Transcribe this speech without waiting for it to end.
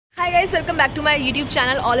Hi guys, welcome back to my YouTube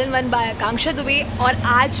channel all in one by आकांक्षा दुबे। और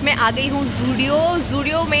आज मैं आ गई हूँ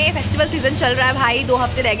जूडियो में। फेस्टिवल सीजन चल रहा है भाई, 2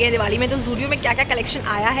 हफ्ते रह गए हैं दिवाली में। तो जूडियो में क्या क्या कलेक्शन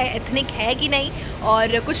आया है, एथनिक है कि नहीं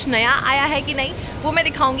और कुछ नया आया है कि नहीं, वो मैं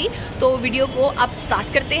दिखाऊंगी। तो वीडियो को अब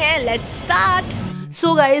स्टार्ट करते हैं, लेट्स स्टार्ट।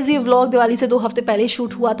 सो गाइज, ये व्लॉग दिवाली से 2 हफ्ते पहले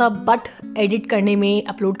शूट हुआ था, बट एडिट करने में,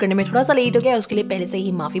 अपलोड करने में थोड़ा सा लेट हो गया। उसके लिए पहले से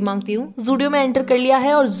ही माफ़ी मांगती हूँ। जूडियो में एंटर कर लिया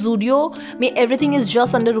है और जूडियो में everything is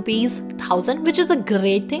just under ₹1000, which is a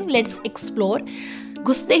great thing. Let's explore.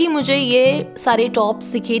 घुसते ही मुझे ये सारे टॉप्स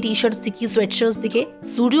दिखे, टी शर्ट्स दिखी, स्वेट शर्ट्स दिखे।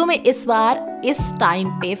 जूडियो में इस बार इस टाइम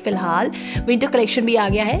पे फिलहाल विंटर कलेक्शन भी आ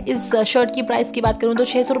गया है। इस शर्ट की प्राइस की बात करूँ तो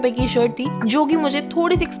 600 रुपये की शर्ट थी, जो कि मुझे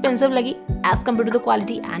थोड़ी सी एक्सपेंसिव लगी as compare to the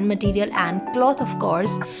quality and material and cloth of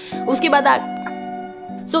course. उसके बाद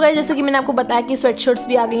सो गाइस, जैसे कि मैंने आपको बताया कि स्वेट शर्ट्स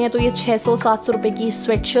भी आ गई हैं। तो ये 600-700 रुपये की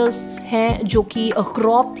स्वेट शर्ट्स हैं, जो कि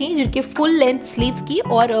क्रॉप थी, जिनके फुल लेंथ स्लीव्स की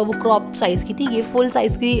और वो क्रॉप साइज़ की थी। ये फुल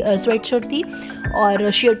साइज़ की स्वेट शर्ट थी और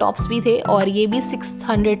शेयर टॉप्स भी थे, और ये भी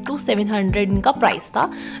 600 to 700 इनका प्राइस था।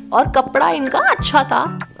 और कपड़ा इनका अच्छा था,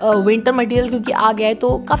 विंटर मटेरियल क्योंकि आ गया है,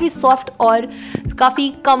 तो काफ़ी सॉफ्ट और काफ़ी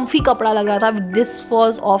कम्फी कपड़ा लग रहा था। This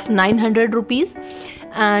was of 900 rupees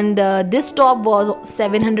and this top was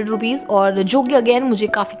 700 rupees, और जो कि अगेन मुझे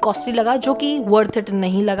काफ़ी कॉस्टली लगा, जो कि वर्थ इट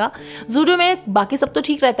नहीं लगा। जूडियो में बाकी सब तो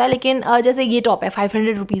ठीक रहता है, लेकिन जैसे ये टॉप है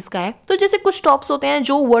 500 रुपीज़ का है। तो जैसे कुछ टॉप्स होते हैं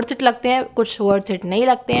जो वर्थ इट लगते हैं, कुछ वर्थ इट नहीं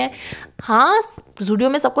लगते हैं। हाँ, जूडियो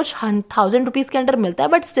में सब कुछ 1000 रुपीज़ के अंडर मिलता है,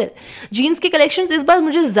 बट स्टिल जीन्स के कलेक्शंस इस बार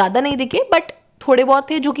मुझे ज़्यादा नहीं दिखे, बट थोड़े बहुत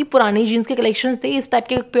थे जो कि पुराने जीन्स के कलेक्शंस थे। इस टाइप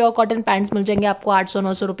के प्योर कॉटन पैंट्स मिल जाएंगे आपको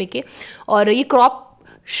 800-900 रुपये के। और ये क्रॉप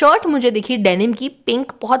शर्ट मुझे दिखी डेनिम की,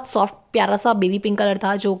 पिंक, बहुत सॉफ्ट प्यारा सा बेबी पिंक कलर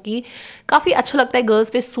था, जो कि काफ़ी अच्छा लगता है, गर्ल्स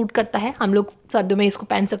पे सूट करता है। हम लोग सर्दियों में इसको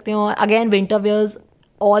पहन सकते हैं। और again winter wears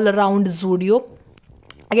all around Zudio.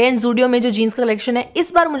 Again Zudio में जो जीन्स का कलेक्शन है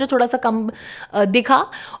इस बार मुझे थोड़ा सा कम दिखा,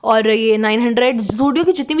 और ये 900, जूडियो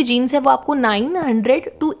की जितनी भी जीन्स है वो आपको 900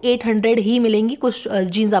 to 800 ही मिलेंगी। कुछ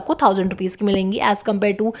जीन्स आपको 1000 रुपीज़ की मिलेंगी as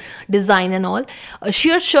compare to design and all.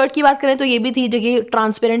 Shirt की बात करें तो ये भी थी, जो कि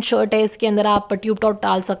ट्रांसपेरेंट शर्ट है, इसके अंदर आप ट्यूब टॉप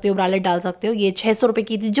डाल सकते हो, ब्रालेट डाल सकते हो। ये 600 रुपये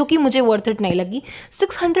की थी, जो कि मुझे वर्थ इट नहीं लगी।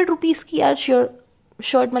 600 रुपीज़ की यार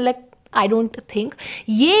शर्ट, मतलब आई डोंट थिंक।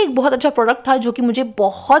 ये एक बहुत अच्छा प्रोडक्ट था, जो कि मुझे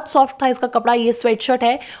बहुत सॉफ्ट था इसका कपड़ा। ये स्वेट शर्ट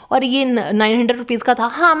है और ये 900 रुपीज़ का था।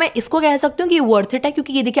 हाँ, मैं इसको कह सकती हूँ कि ये वर्थ इट है,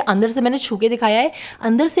 क्योंकि ये देखिए अंदर से मैंने छू के दिखाया है,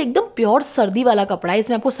 अंदर से एकदम प्योर सर्दी वाला कपड़ा है।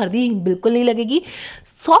 इसमें आपको सर्दी बिल्कुल नहीं लगेगी।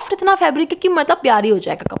 सॉफ्ट इतना फैब्रिक है कि मतलब प्यारी हो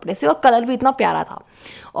जाएगा कपड़े से, और कलर भी इतना प्यारा था।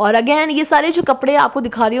 और अगेन ये सारे जो कपड़े आपको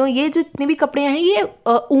दिखा रही हूँ, ये जितने भी कपड़े हैं ये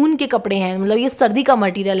ऊन के कपड़े हैं, मतलब ये सर्दी का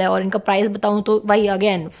मटेरियल है। और इनका प्राइस बताऊँ तो भाई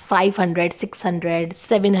अगेन 500, 600,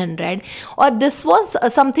 700। और this was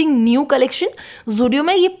something new collection Zudio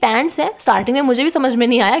में। ये पैंट्स है, स्टार्टिंग में मुझे भी समझ में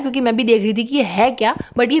नहीं आया, क्योंकि मैं भी देख रही थी कि ये है क्या,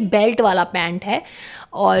 बट ये बेल्ट वाला पैंट है,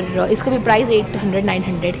 और इसका भी प्राइस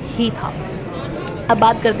 800-900 ही था। अब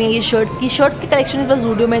बात करते हैं ये शर्ट्स की कलेक्शन इस बार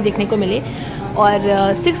जूडियो में देखने को मिले।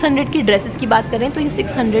 और 600 की ड्रेसेस की बात करें तो ये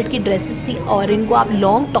 600 की ड्रेसेस थी, और इनको आप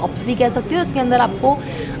लॉन्ग टॉप्स भी कह सकते हो। इसके अंदर आपको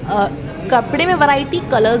कपड़े में वैरायटी,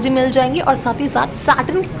 कलर्स भी मिल जाएंगे, और साथ ही साथ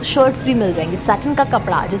सैटिन शर्ट्स भी मिल जाएंगे। सैटिन का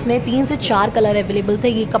कपड़ा, जिसमें 3 से 4 कलर अवेलेबल थे।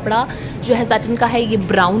 ये कपड़ा जो है सैटिन का है, ये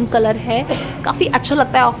ब्राउन कलर है, काफ़ी अच्छा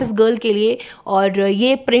लगता है ऑफिस गर्ल के लिए। और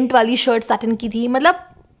ये प्रिंट वाली शर्ट सैटिन की थी, मतलब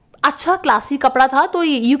अच्छा क्लासी कपड़ा था। तो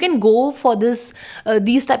you can go for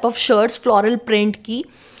this type of shirts, floral print की।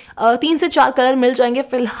 3 से 4 कलर मिल जाएंगे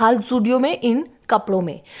फिलहाल जूडियो में इन कपड़ों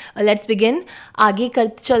में। लेट्स बिगिन, आगे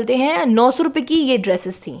चलते हैं। 900 रुपये की ये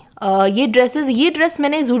ड्रेसेस थी। ये ड्रेस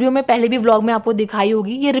मैंने जूडियो में पहले भी व्लॉग में आपको दिखाई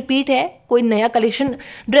होगी। ये रिपीट है, कोई नया कलेक्शन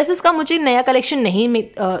ड्रेसेस का मुझे नया कलेक्शन नहीं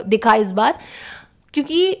दिखा इस बार,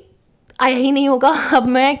 क्योंकि आया ही नहीं होगा। अब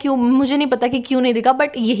मुझे नहीं पता कि क्यों नहीं दिखा,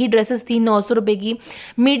 बट यही ड्रेसेस थी 900 रुपये की,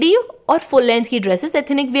 मिडी और फुल लेंथ की ड्रेसेस।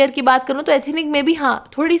 एथनिक वेयर की बात करूँ तो एथनिक में भी हाँ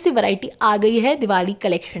थोड़ी सी वैरायटी आ गई है दिवाली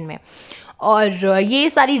कलेक्शन में। और ये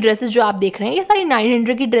सारी ड्रेसेस जो आप देख रहे हैं, ये सारी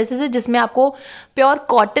 900 की ड्रेसेस है, जिसमें आपको प्योर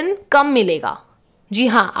कॉटन कम मिलेगा। जी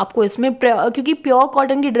हाँ, आपको इसमें क्योंकि प्योर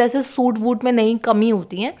कॉटन की ड्रेसेस सूट वूट में नहीं कमी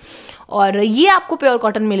होती हैं, और ये आपको प्योर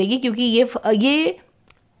कॉटन मिलेगी, क्योंकि ये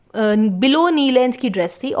बिलो नी लेंथ की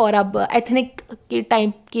ड्रेस थी। और अब एथनिक के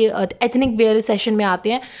टाइप के एथनिक वेयर सेशन में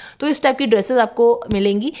आते हैं, तो इस टाइप की ड्रेसेस आपको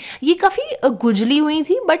मिलेंगी। ये काफ़ी गुजली हुई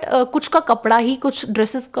थी, बट कुछ का कपड़ा ही, कुछ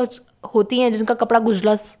ड्रेसेस होती हैं जिनका कपड़ा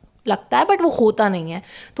गुजला लगता है, बट वो होता नहीं है।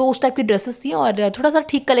 तो उस टाइप की ड्रेसेस थी, और थोड़ा सा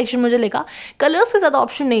ठीक कलेक्शन मुझे लगा। कलर्स के ज़्यादा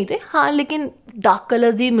ऑप्शन नहीं थे, हाँ, लेकिन डार्क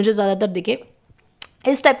कलर्स ही मुझे ज़्यादातर दिखे।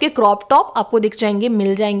 इस टाइप के क्रॉप टॉप आपको दिख जाएंगे,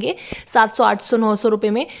 मिल जाएंगे 700, 800, 900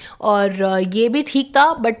 रुपये में। और ये भी ठीक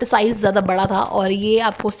था, बट साइज़ ज़्यादा बड़ा था, और ये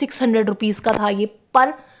आपको 600 रुपीज़ का था ये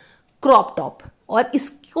पर क्रॉप टॉप। और इस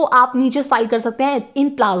को आप नीचे स्टाइल कर सकते हैं इन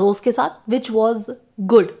प्लाजोस के साथ, which was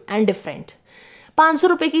good and different. 500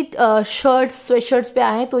 रुपये की शर्ट्स स्वेट शर्ट्स पे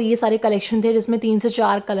आए हैं, तो ये सारे कलेक्शन थे जिसमें 3 से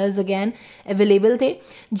 4 कलर्स अगेन अवेलेबल थे,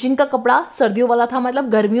 जिनका कपड़ा सर्दियों वाला था। मतलब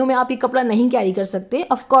गर्मियों में आप ये कपड़ा नहीं कैरी कर सकते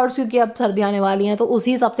ऑफ कोर्स, क्योंकि अब सर्दी आने वाली हैं, तो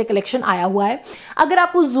उसी हिसाब से कलेक्शन आया हुआ है। अगर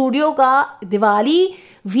आपको ज़ूडियो का दिवाली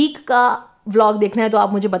वीक का व्लॉग देखना है तो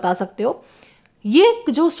आप मुझे बता सकते हो। ये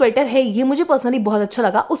जो स्वेटर है ये मुझे पर्सनली बहुत अच्छा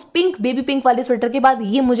लगा। उस पिंक बेबी पिंक वाले स्वेटर के बाद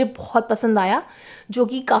ये मुझे बहुत पसंद आया, जो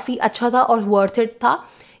कि काफ़ी अच्छा था और वर्थ इट था।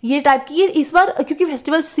 ये टाइप की, ये इस बार क्योंकि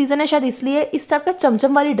फेस्टिवल सीजन है शायद इसलिए इस टाइप का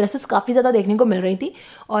चमचम वाली ड्रेसेस काफ़ी ज़्यादा देखने को मिल रही थी।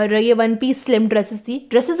 और ये 1 पीस स्लिम ड्रेसेस थी।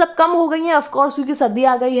 ड्रेसेस अब कम हो गई हैं ऑफकोर्स, क्योंकि सर्दी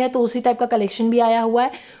आ गई है, तो उसी टाइप का कलेक्शन भी आया हुआ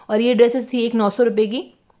है। और ये ड्रेसेस थी एक 900 रुपये की।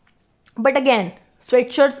 But again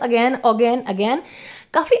sweat shirts again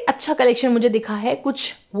काफ़ी अच्छा कलेक्शन मुझे दिखा है,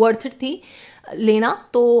 कुछ वर्थ इट थी लेना,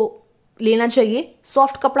 तो लेना चाहिए।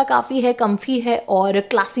 सॉफ्ट कपड़ा काफ़ी है, कम्फी है और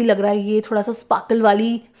क्लासी लग रहा है। ये थोड़ा सा स्पार्कल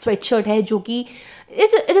वाली स्वेट शर्ट है जो कि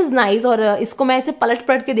इट इज़ नाइस। और इसको मैं ऐसे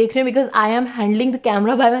पलट के देख रही हूँ because I am handling the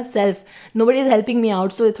camera bye my self, nobody is helping me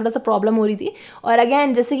out, सो थोड़ा सा प्रॉब्लम हो रही थी। और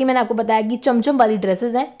अगैन जैसे कि मैंने आपको बताया कि चमचम वाली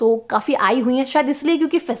ड्रेसेस हैं तो काफ़ी आई हुई हैं, शायद इसलिए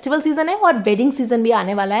क्योंकि फेस्टिवल सीजन है और वेडिंग सीजन भी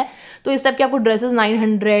आने वाला है, तो इस टाइप की आपको ड्रेसेस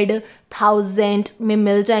 900, 1000 में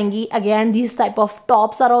मिल जाएंगी। Again this type of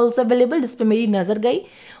tops are also available, जिस पर मेरी नज़र गई।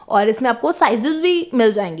 और इसमें आपको साइजेस भी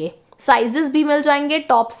मिल जाएंगे,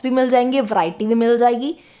 टॉप्स भी मिल जाएंगे, वैरायटी भी मिल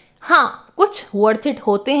जाएगी। हाँ, कुछ वर्थ इट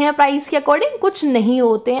होते हैं प्राइस के अकॉर्डिंग, कुछ नहीं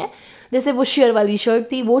होते हैं। जैसे वो शेयर वाली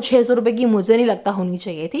शर्ट थी, वो 600 रुपये की मुझे नहीं लगता होनी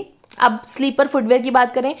चाहिए थी। अब स्लीपर फुटवेयर की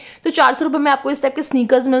बात करें तो 400 रुपये में आपको इस टाइप के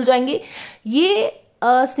स्नीकर्स मिल जाएंगे। ये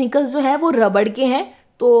स्नीकर्स जो है वो रबड़ के हैं,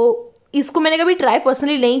 तो इसको मैंने कभी ट्राई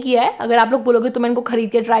पर्सनली नहीं किया है। अगर आप लोग बोलोगे तो मैं इनको खरीद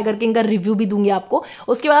के ट्राई करके इनका रिव्यू भी दूंगी आपको।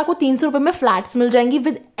 उसके बाद आपको 300 रुपये में फ्लैट्स मिल जाएंगी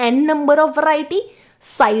with n number of variety,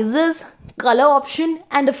 sizes, colour option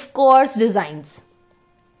end of course designs.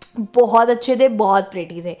 बहुत अच्छे थे, बहुत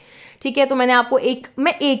प्रेटी थे। ठीक है, तो मैंने आपको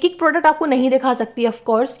मैं एक प्रोडक्ट आपको नहीं दिखा सकती ऑफ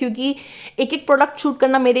कोर्स, क्योंकि एक प्रोडक्ट शूट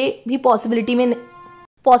करना मेरे भी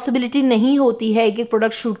पॉसिबिलिटी नहीं होती है एक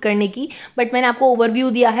प्रोडक्ट शूट करने की। बट मैंने आपको ओवरव्यू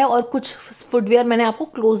दिया है और कुछ फुटवेयर मैंने आपको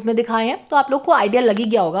क्लोज में दिखाए हैं, तो आप लोग को आइडिया लग ही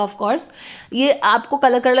गया होगा ऑफ कोर्स। ये आपको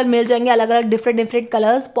कलर मिल जाएंगे, अलग अलग डिफरेंट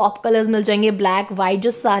कलर्स, पॉप कलर्स मिल जाएंगे, ब्लैक वाइट,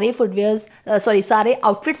 जो सारे फुटवेयर्स सारे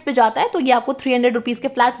आउटफिट्स पे जाता है। तो ये आपको 300 रुपीज़ के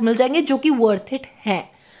फ्लैट्स मिल जाएंगे, जो कि वर्थ इट हैं।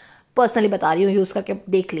 पर्सनली बता रही हूँ, यूज़ करके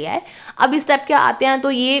देख लिया है। अब इस टाइप के आते हैं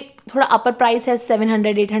तो ये थोड़ा अपर प्राइस है,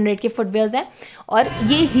 700-800 के फुटवेयर्स हैं। और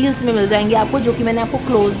ये हील्स में मिल जाएंगे आपको, जो कि मैंने आपको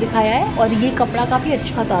क्लोज दिखाया है। और ये कपड़ा काफ़ी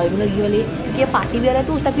अच्छा था, मतलब ये वाले, क्योंकि ये पार्टी वेयर है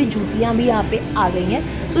तो उस टाइप की जूतियाँ भी यहाँ पे आ गई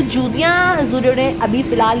हैं। तो जूतियाँ ज़ूडियो ने अभी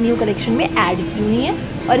फ़िलहाल न्यू कलेक्शन में ऐड की हुई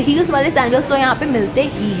हैं, और हील्स वाले सैंडल्स तो यहाँ पर मिलते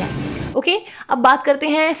ही हैं। ओके, अब बात करते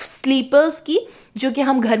हैं स्लीपर्स की, जो कि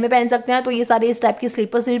हम घर में पहन सकते हैं। तो ये सारे इस टाइप की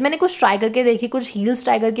स्लीपर्स मैंने कुछ ट्राई करके देखी, कुछ हील्स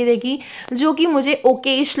ट्राई करके देखी, जो कि मुझे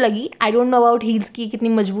ओकेश लगी। I don't know about heels की कितनी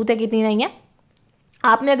मजबूत है कितनी नहीं है,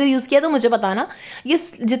 आपने अगर यूज़ किया तो मुझे बताना। ये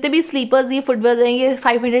जितने भी स्लीपर्स, ये फुटवेयर हैं, ये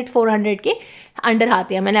 500-400 के अंडर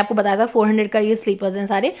आते हैं। मैंने आपको बताया था 400 का ये स्लीपर्स हैं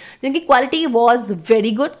सारे, जिनकी quality was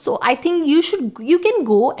very good. So I think you can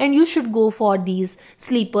go for these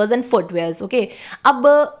slippers and footwears. Okay, अब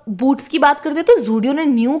बूट्स की बात करते हैं तो ज़ूडियो ने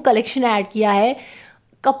न्यू कलेक्शन ऐड किया है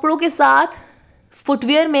कपड़ों के साथ,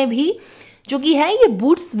 फुटवेयर में भी, जो कि है ये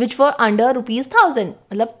बूट्स विच फॉर अंडर ₹1000,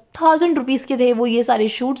 मतलब 1000 रुपीज़ के थे वो ये सारे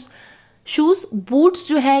शूज़ बूट्स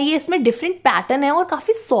जो है। ये इसमें डिफरेंट पैटर्न है और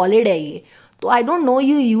काफ़ी सॉलिड है ये। तो आई डोंट नो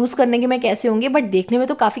ये यूज़ करने के मैं कैसे होंगे, बट देखने में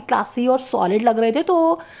तो काफ़ी क्लासी और सॉलिड लग रहे थे,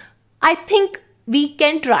 तो I think we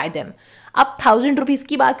can try them. अब 1000 रुपीज़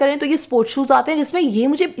की बात करें तो ये स्पोर्ट्स शूज़ आते हैं, जिसमें ये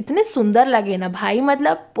मुझे इतने सुंदर लगे ना भाई,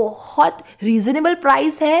 मतलब बहुत रीज़नेबल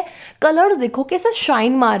प्राइस है। कलर्स देखो कैसे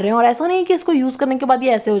शाइन मार रहे हैं, और ऐसा नहीं कि इसको यूज़ करने के बाद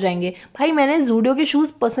ये ऐसे हो जाएंगे। भाई मैंने ज़ूडियो के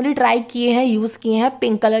शूज़ पर्सनली ट्राई किए हैं, यूज़ किए हैं,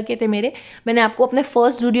 पिंक कलर के थे मेरे, मैंने आपको अपने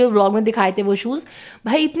फर्स्ट ज़ूडियो व्लॉग में दिखाए थे वो शूज़।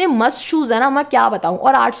 भाई इतने मस्त शूज़ है ना, मैं क्या बताऊँ।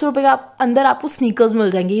 और 800 रुपये का अंदर आपको स्नीकर्स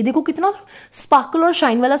मिल जाएंगे। ये देखो कितना स्पार्कल और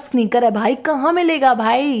शाइन वाला स्नीकर है भाई, कहाँ मिलेगा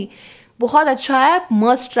भाई, बहुत अच्छा है,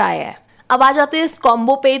 मस्ट ट्राई है। अब आ जाते हैं इस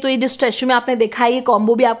कॉम्बो पे। तो ये जो स्टैचू में आपने देखा है, ये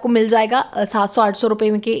कॉम्बो भी आपको मिल जाएगा 700-800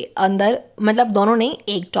 रुपये के अंदर, मतलब दोनों नहीं,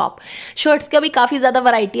 एक टॉप। शर्ट्स का भी काफ़ी ज़्यादा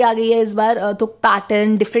वैरायटी आ गई है इस बार, तो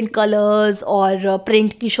पैटर्न, डिफरेंट कलर्स और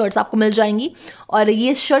प्रिंट की शर्ट्स आपको मिल जाएंगी। और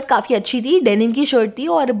ये शर्ट काफ़ी अच्छी थी, डेनिम की शर्ट थी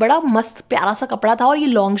और बड़ा मस्त प्यारा सा कपड़ा था। और ये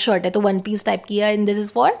लॉन्ग शर्ट है, तो 1 पीस टाइप की है। In this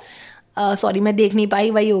is for sorry मैं देख नहीं पाई,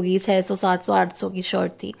 वही होगी 600, 700, 800 की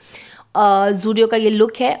शर्ट थी। ज़ूडियो का ये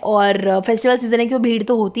लुक है। और फेस्टिवल सीजन है, क्यों भीड़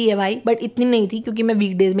तो होती है भाई, बट इतनी नहीं थी क्योंकि मैं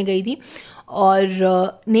वीकडेज में गई थी।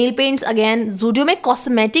 और नेल पेंट्स अगेन ज़ूडियो में,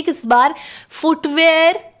 कॉस्मेटिक इस बार,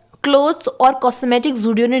 फुटवेयर, क्लोथ्स और कॉस्मेटिक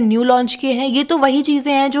जूडियो ने न्यू लॉन्च किए हैं। ये तो वही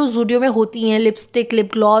चीज़ें हैं जो जूडियो में होती हैं, लिपस्टिक,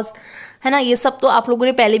 लिप ग्लॉस, है ना, ये सब तो आप लोगों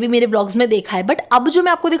ने पहले भी मेरे व्लॉग्स में देखा है, बट अब जो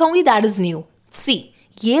मैं आपको दिखाऊंगी दैट इज़ न्यू। सी,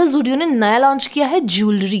 ये जूडियो ने नया लॉन्च किया है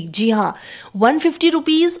ज्वेलरी। जी हाँ, 150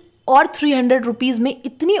 रुपीज़ और 300 रुपीज़ में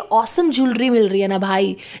इतनी ऑसम ज्वेलरी मिल रही है ना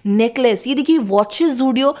भाई। नेकलेस, ये देखिए वॉचेस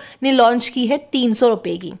जूडियो ने लॉन्च की है 300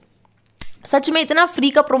 रुपये की। सच में इतना फ्री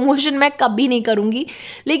का प्रमोशन मैं कभी नहीं करूँगी,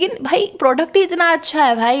 लेकिन भाई प्रोडक्ट ही इतना अच्छा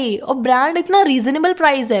है भाई, और ब्रांड इतना रीजनेबल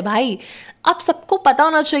प्राइस है भाई। आप सबको पता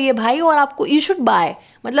होना चाहिए भाई, और आपको यू शुड बाय,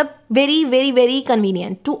 मतलब very very very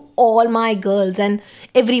convenient to all my girls and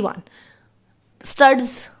everyone.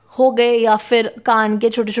 Studs हो गए या फिर कान के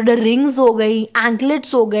छोटे छोटे रिंग्स हो गई,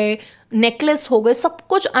 एंकलेट्स हो गए, नेकलेस हो गए, सब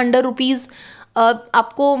कुछ अंडर रुपीज़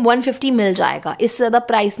आपको 150 मिल जाएगा, इससे ज़्यादा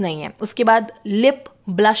प्राइस नहीं है। उसके बाद लिप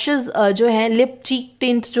ब्लशेस जो हैं, लिप चीक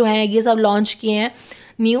टिंट जो हैं, ये सब लॉन्च किए हैं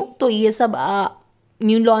न्यू। तो ये सब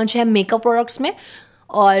न्यू लॉन्च है मेकअप प्रोडक्ट्स में।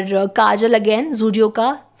 और काजल अगेन जूडियो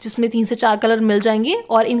का, जिसमें 3 से 4 कलर मिल जाएंगे।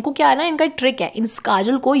 और इनको क्या है ना, इनका ट्रिक है, इस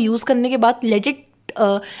काजल को यूज़ करने के बाद let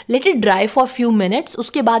it dry for few minutes,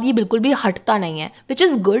 उसके बाद ये बिल्कुल भी हटता नहीं है, विच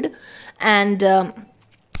इज़ गुड। एंड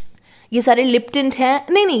ये सारे लिप टिंट हैं।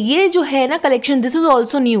 नहीं, ये जो है ना collection, this is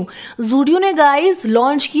also new. Zudio ने गाइज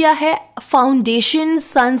लॉन्च किया है फाउंडेशन,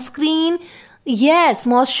 सनस्क्रीन, यस,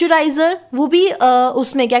 मॉइस्चराइज़र, वो भी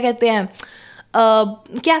उसमें क्या कहते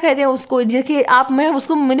हैं उसको, देखिए आप, मैं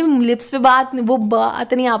उसको मेरे लिप्स पे बात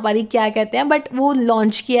नहीं आ पा रही क्या कहते हैं, बट वो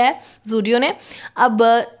लॉन्च किया है जूडियो ने। अब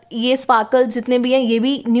ये स्पार्कल जितने भी हैं, ये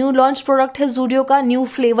भी न्यू लॉन्च प्रोडक्ट है जूडियो का। न्यू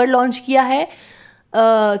फ्लेवर लॉन्च किया है,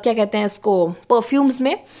 क्या कहते हैं इसको, परफ्यूम्स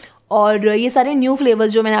में। और ये सारे न्यू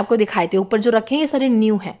फ्लेवर्स जो मैंने आपको दिखाए थे ऊपर जो रखे हैं, ये सारे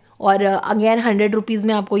न्यू हैं। और अगेन 100 रुपीज़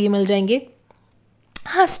में आपको ये मिल जाएंगे।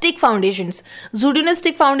 हाँ, स्टिक फाउंडेशंस, जूडियो ने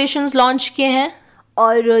स्टिक फाउंडेशंस लॉन्च किए हैं।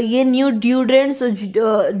 और ये न्यू डिओड्रेंट्स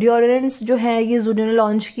जो है, ये जूडियो ने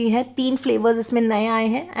लॉन्च की हैं। 3 फ्लेवर्स इसमें नए आए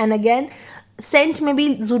हैं। एंड अगेन सेंट में भी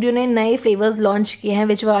जूडियो ने नए फ्लेवर्स लॉन्च किए हैं,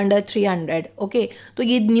 विच वर अंडर 300। ओके, तो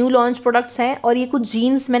ये न्यू लॉन्च प्रोडक्ट्स हैं। और ये कुछ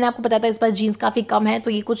जीन्स, मैंने आपको बताया था इस बार जीन्स काफ़ी कम है,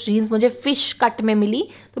 तो ये कुछ जीन्स मुझे फिश कट में मिली,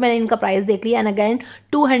 तो मैंने इनका प्राइस देख लिया। एंड अगैन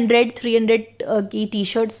 200-300 की टी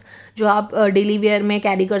शर्ट्स जो आप डेली वेयर में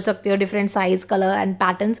कैरी कर सकते हो, different size, colour and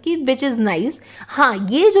patterns की, विच इज़ नाइस। हाँ,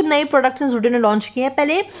 ये जो नए प्रोडक्ट्स हैं जूडियो ने लॉन्च किए हैं,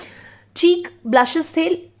 पहले चीक ब्लशेस थे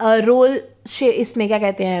रोल इसमें क्या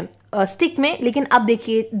कहते हैं स्टिक में, लेकिन अब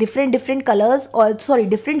देखिए डिफरेंट कलर्स और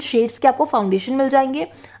डिफरेंट शेड्स के आपको फाउंडेशन मिल जाएंगे,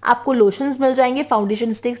 आपको लोशंस मिल जाएंगे,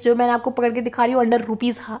 फाउंडेशन स्टिक्स जो मैंने आपको पकड़ के दिखा रही हूँ अंडर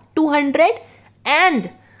 ₹200। एंड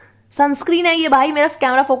सनस्क्रीन है ये भाई, मेरा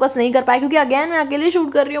कैमरा फोकस नहीं कर पाया क्योंकि अगेन मैं अकेले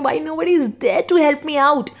शूट कर रही हूँ भाई, nobody is there to help me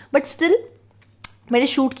out, but still मैंने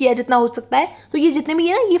शूट किया जितना हो सकता है। तो ये जितने भी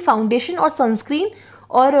है ना, ये फाउंडेशन और सनस्क्रीन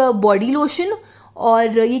और बॉडी लोशन,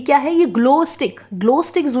 और ये क्या है, ये ग्लो स्टिक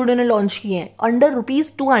जूडियो ने लॉन्च किए हैं अंडर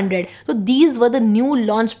 ₹200। तो these were the new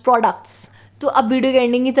launch products. तो अब वीडियो के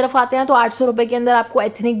एंडिंग की तरफ आते हैं। तो 800 रुपये के अंदर आपको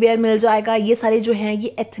एथनिक वेयर मिल जाएगा। ये सारे जो हैं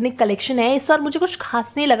ये एथनिक कलेक्शन है। इस बार मुझे कुछ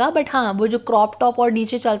खास नहीं लगा, बट हाँ वो जो क्रॉप टॉप और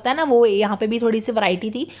नीचे चलता है ना, वो यहाँ पे भी थोड़ी सी वैरायटी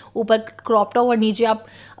थी। ऊपर क्रॉप टॉप और नीचे आप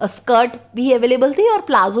स्कर्ट भी अवेलेबल थी और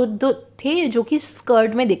प्लाजो थे जो कि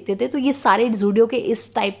स्कर्ट में दिखते थे। तो ये सारे जूडियो के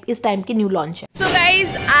इस टाइम के न्यू लॉन्च है। सो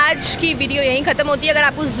गाइज, आज की वीडियो यहीं खत्म होती है। अगर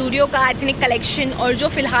आपको जूडियो का एथनिक कलेक्शन और जो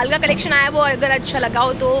फिलहाल का कलेक्शन आया वो अगर अच्छा लगा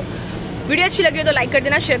हो, तो वीडियो अच्छी लगी हो तो लाइक कर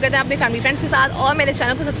देना, शेयर कर देना अपने फैमिली फ्रेंड्स के साथ, और मेरे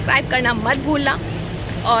चैनल को सब्सक्राइब करना मत भूलना।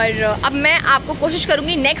 और अब मैं आपको कोशिश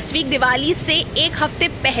करूंगी नेक्स्ट वीक दिवाली से एक हफ्ते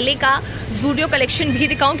पहले का जूडियो कलेक्शन भी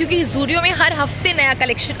दिखाऊं, क्योंकि जूडियो में हर हफ्ते नया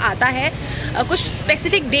कलेक्शन आता है। कुछ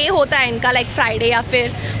स्पेसिफिक डे होता है इनका, लाइक फ्राइडे या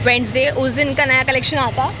फिर वेडनेसडे, उस दिन का नया कलेक्शन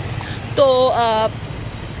आता। तो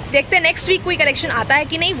देखते हैं नेक्स्ट वीक कोई कलेक्शन आता है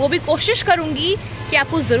कि नहीं, वो भी कोशिश करूंगी कि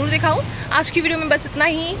आपको ज़रूर दिखाऊं। आज की वीडियो में बस इतना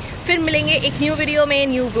ही, फिर मिलेंगे एक न्यू वीडियो में,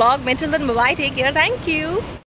 न्यू व्लॉग में। Till then bye bye, take care, thank you.